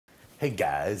Hey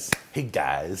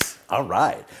guys, all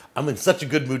right. I'm in such a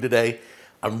good mood today.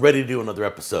 I'm ready to do another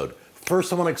episode.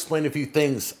 First, I want to explain a few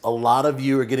things. A lot of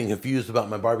you are getting confused about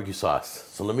my barbecue sauce.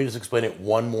 So let me just explain it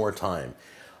one more time.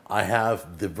 I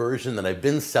have the version that I've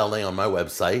been selling on my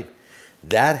website.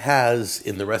 That has,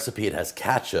 in the recipe, it has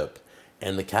ketchup.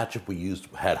 And the ketchup we used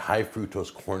had high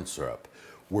fructose corn syrup.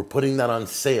 We're putting that on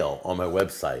sale on my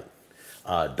website.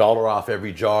 $1 off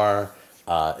every jar.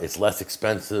 It's less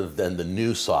expensive than the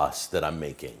new sauce that I'm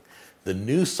making. The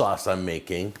new sauce I'm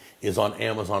making is on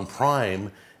Amazon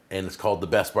Prime, and it's called the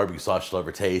best barbecue sauce you'll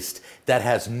ever taste. That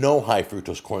has no high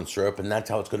fructose corn syrup, and that's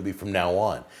how it's going to be from now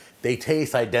on. They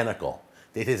taste identical.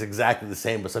 They taste exactly the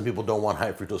same, but some people don't want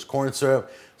high fructose corn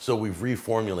syrup, so we've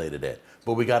reformulated it.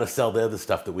 But we got to sell the other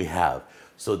stuff that we have.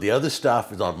 So the other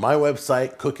stuff is on my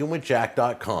website,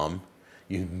 cookingwithjack.com.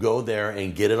 You can go there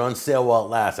and get it on sale while it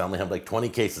lasts. I only have like 20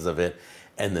 cases of it.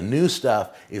 And the new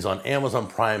stuff is on Amazon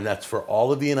Prime. That's for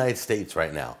all of the United States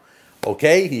right now.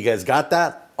 Okay, you guys got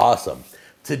that? Awesome.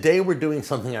 Today we're doing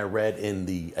something I read in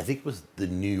I think it was the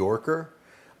New Yorker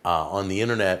on the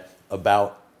internet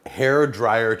about hair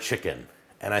dryer chicken.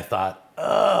 And I thought,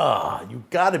 you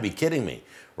gotta be kidding me,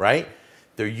 right?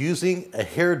 They're using a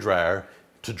hair dryer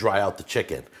to dry out the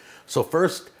chicken. So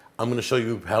first, I'm gonna show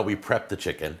you how we prep the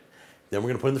chicken. Then we're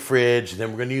gonna put it in the fridge.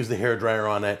 Then we're gonna use the hair dryer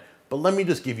on it. But let me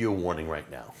just give you a warning right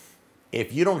now.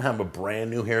 If you don't have a brand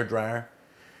new hair dryer,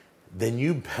 then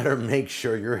you better make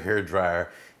sure your hair dryer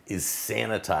is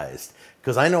sanitized.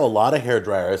 Because I know a lot of hair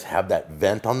dryers have that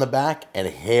vent on the back and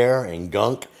hair and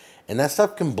gunk, and that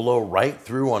stuff can blow right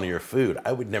through onto your food.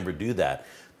 I would never do that.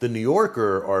 The New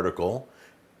Yorker article,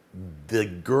 the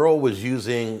girl was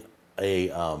using a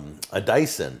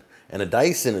Dyson, and a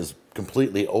Dyson is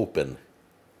completely open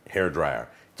hair dryer.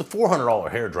 It's a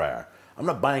 $400 hair dryer. I'm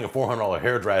not buying a $400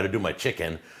 hair dryer to do my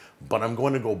chicken, but I'm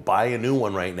going to go buy a new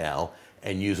one right now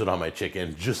and use it on my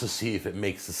chicken just to see if it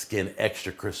makes the skin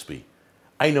extra crispy.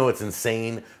 I know it's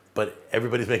insane, but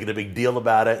everybody's making a big deal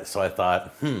about it, so I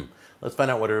thought, let's find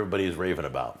out what everybody is raving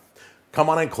about. Come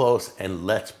on in close and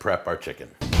let's prep our chicken.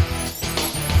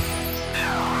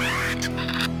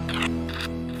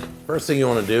 First thing you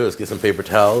want to do is get some paper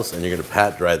towels and you're going to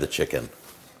pat dry the chicken.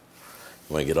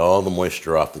 You want to get all the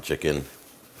moisture off the chicken.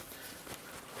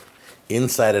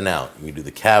 Inside and out. You can do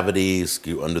the cavities,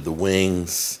 go under the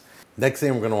wings. Next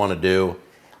thing we're going to want to do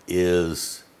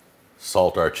is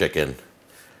salt our chicken.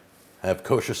 I have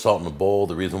kosher salt in a bowl.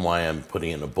 The reason why I'm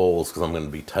putting it in a bowl is because I'm going to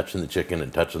be touching the chicken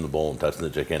and touching the bowl and touching the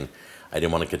chicken. I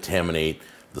didn't want to contaminate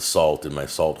the salt in my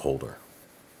salt holder.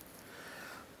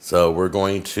 So we're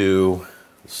going to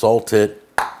salt it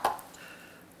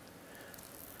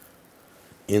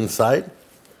inside.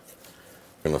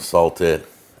 We're going to salt it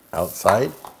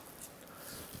outside.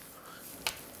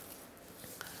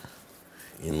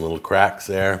 In little cracks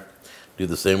there. Do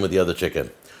the same with the other chicken.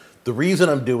 The reason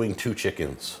I'm doing two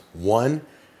chickens, one,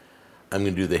 I'm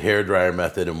going to do the hair dryer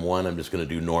method, and one, I'm just going to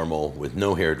do normal with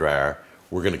no hair dryer.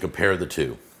 We're going to compare the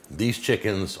two. These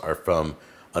chickens are from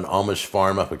an Amish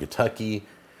farm up in Kentucky.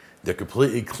 They're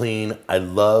completely clean. I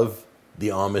love the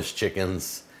Amish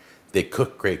chickens. They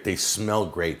cook great. They smell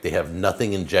great. They have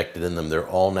nothing injected in them. They're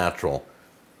all natural.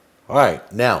 All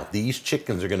right, now these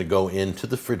chickens are going to go into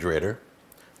the refrigerator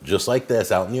just like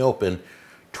this, out in the open,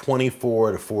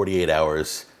 24 to 48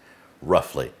 hours,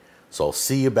 roughly. So I'll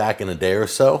see you back in a day or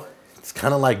so. It's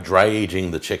kind of like dry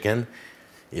aging the chicken.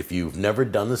 If you've never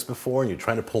done this before and you're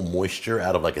trying to pull moisture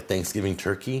out of like a Thanksgiving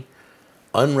turkey,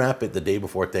 unwrap it the day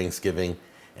before Thanksgiving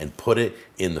and put it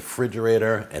in the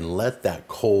refrigerator and let that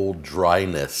cold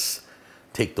dryness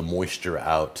take the moisture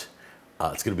out.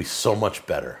 It's gonna be so much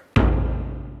better.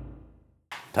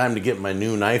 Time to get my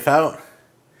new knife out.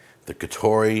 The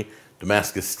Katori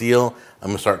Damascus steel. I'm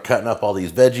gonna start cutting up all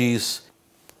these veggies.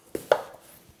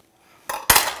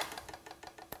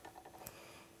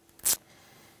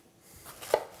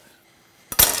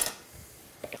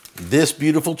 This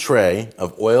beautiful tray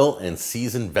of oil and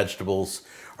seasoned vegetables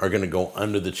are gonna go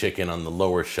under the chicken on the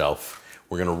lower shelf.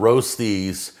 We're gonna roast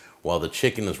these while the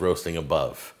chicken is roasting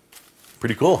above.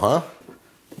 Pretty cool, huh?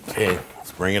 Okay,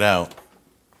 let's bring it out.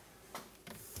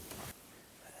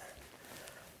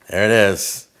 There it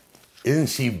is. Isn't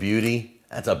she beauty?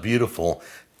 That's a beautiful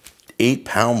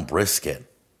 8-pound brisket.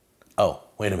 Oh,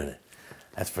 wait a minute.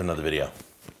 That's for another video.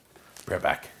 Be right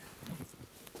back.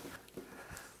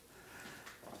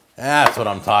 That's what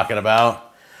I'm talking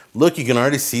about. Look, you can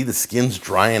already see the skin's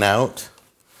drying out.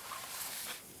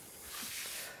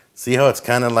 See how it's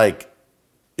kind of like,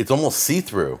 it's almost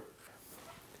see-through.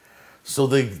 So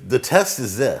the test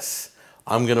is this.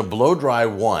 I'm gonna blow dry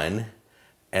one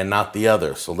and not the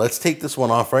other. So let's take this one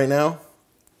off right now.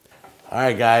 All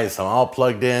right, guys, I'm all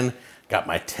plugged in. Got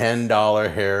my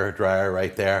 $10 hair dryer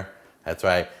right there. That's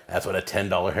right, that's what a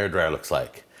 $10 hair dryer looks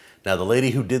like. Now, the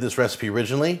lady who did this recipe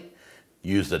originally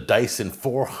used a Dyson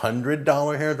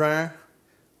 $400 hair dryer.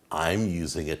 I'm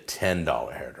using a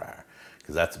 $10 hair dryer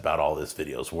because that's about all this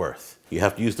video is worth. You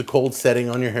have to use the cold setting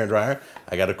on your hair dryer.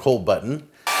 I got a cold button.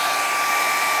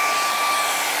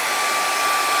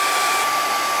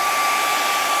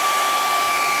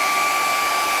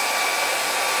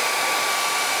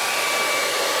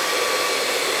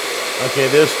 Okay,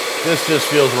 this just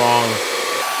feels wrong.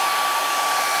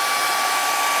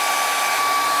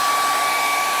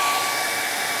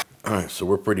 All right, so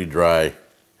we're pretty dry.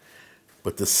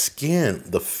 But the skin,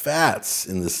 the fats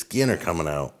in the skin are coming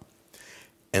out.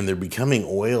 And they're becoming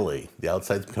oily. The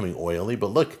outside's becoming oily. But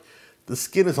look, the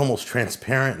skin is almost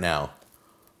transparent now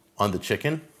on the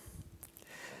chicken.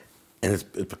 And it's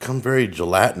become very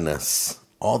gelatinous.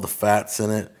 All the fats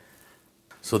in it.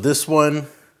 So this one,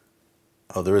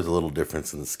 oh, there is a little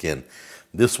difference in the skin.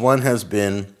 This one has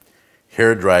been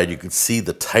hair dried. You can see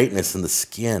the tightness in the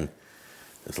skin.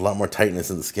 There's a lot more tightness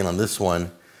in the skin on this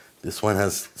one. This one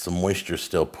has some moisture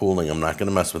still pooling. I'm not gonna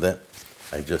mess with it.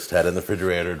 I just had it in the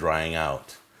refrigerator drying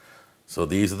out. So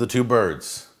these are the two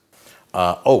birds.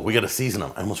 Oh, we gotta season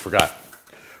them. I almost forgot.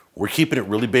 We're keeping it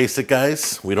really basic,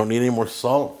 guys. We don't need any more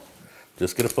salt.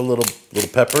 Just gonna put a little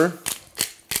pepper.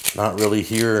 Not really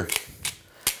here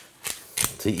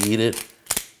to eat it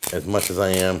as much as I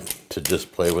am to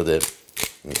just play with it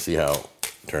and see how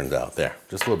it turns out. There,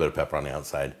 just a little bit of pepper on the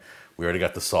outside. We already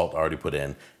got the salt already put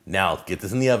in. Now, get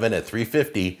this in the oven at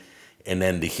 350, and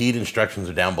then the heat instructions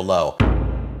are down below.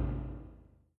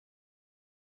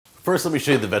 First, let me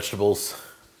show you the vegetables.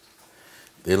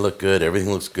 They look good.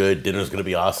 Everything looks good. Dinner's gonna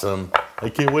be awesome. I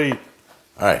can't wait.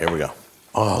 All right, here we go.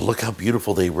 Oh, look how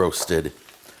beautiful they roasted.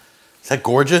 Is that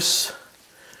gorgeous?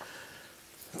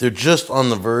 They're just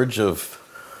on the verge of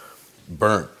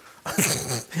burnt.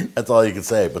 That's all you can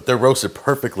say, but they're roasted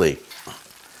perfectly.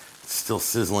 It's still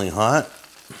sizzling hot.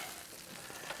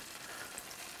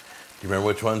 Do you remember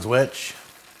which one's which?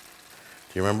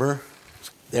 Do you remember?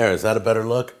 There, is that a better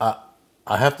look? I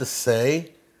have to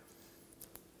say,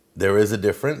 there is a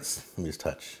difference. Let me just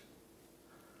touch.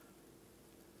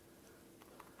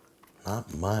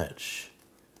 Not much.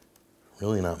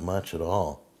 Really not much at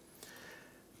all.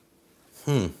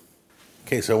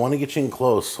 Okay, so I want to get you in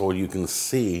close so you can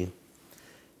see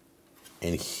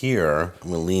and hear. I'm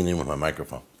going to lean in with my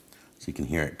microphone so you can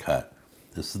hear it cut.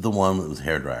 This is the one that was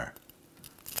hairdryer.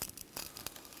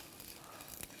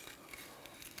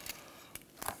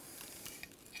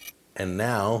 And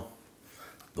now,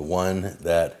 the one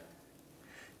that,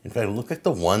 in fact, it looked like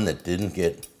the one that didn't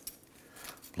get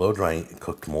blow drying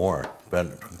cooked more,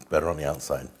 better on the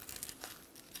outside.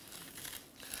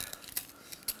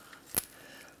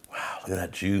 Wow, look at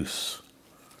that juice.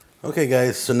 Okay,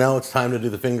 guys, so now it's time to do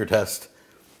the finger test.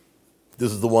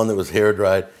 This is the one that was hair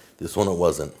dried. This one it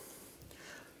wasn't.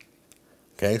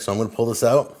 Okay, so I'm going to pull this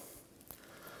out.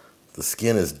 The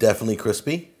skin is definitely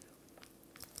crispy.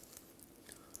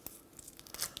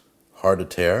 Hard to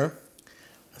tear.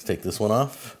 Let's take this one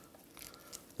off.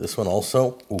 This one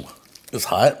also, ooh, is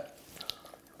hot.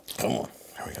 Come on,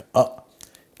 there we go. Oh,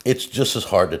 it's just as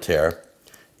hard to tear.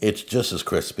 It's just as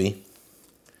crispy.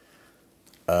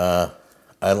 I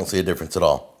don't see a difference at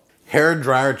all. Hair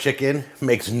dryer chicken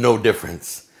makes no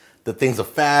difference. The thing's a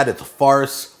fad, it's a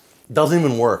farce, doesn't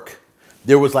even work.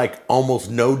 There was like almost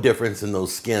no difference in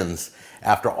those skins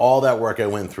after all that work I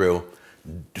went through.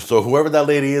 So whoever that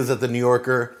lady is at the New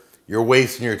Yorker, you're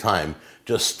wasting your time.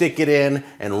 Just stick it in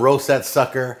and roast that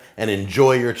sucker and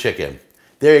enjoy your chicken.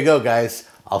 There you go, guys.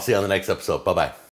 I'll see you on the next episode. Bye-bye.